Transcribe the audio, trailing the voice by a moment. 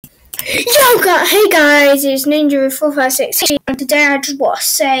Hey guys, it's Ninja456 and today I just want to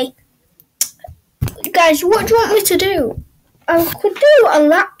say, guys, what do you want me to do? I could do a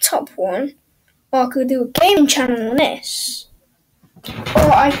laptop one, or I could do a gaming channel on this,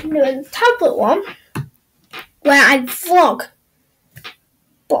 or I can do a tablet one where I vlog,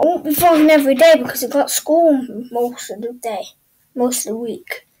 but I won't be vlogging every day because I've got school most of the day, most of the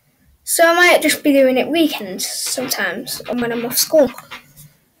week. So I might just be doing it weekends sometimes, or when I'm off school.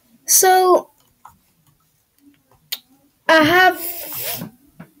 So I have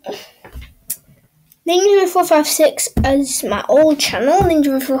Ninja456 as my old channel,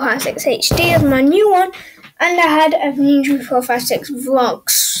 Ninja456 HD as my new one, and I had a Ninja456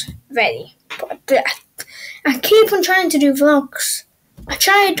 vlogs ready. But I keep on trying to do vlogs. I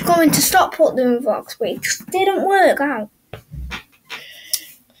tried going to Stockport doing vlogs, but it just didn't work out.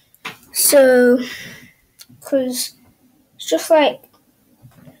 So, because it's just like,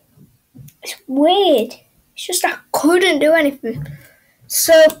 it's weird. It's just I couldn't do anything.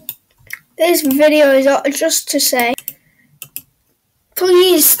 So, this video is just to say,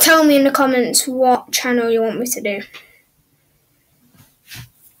 please tell me in the comments what channel you want me to do.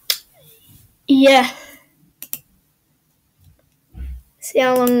 Yeah. See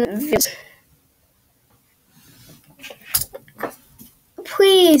how long the video is.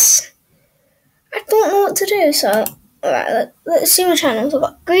 Please. I don't know what to do, so alright, let's see my channels. I've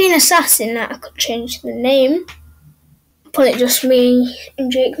got Green Assassin that I could change the name. Put it just me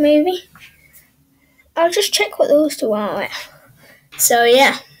and Jake maybe. I'll just check what those two are like. So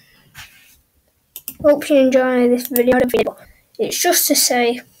yeah. Hope you enjoy this video. It's just to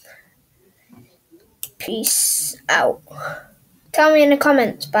say peace out. Tell me in the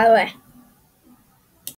comments, by the way.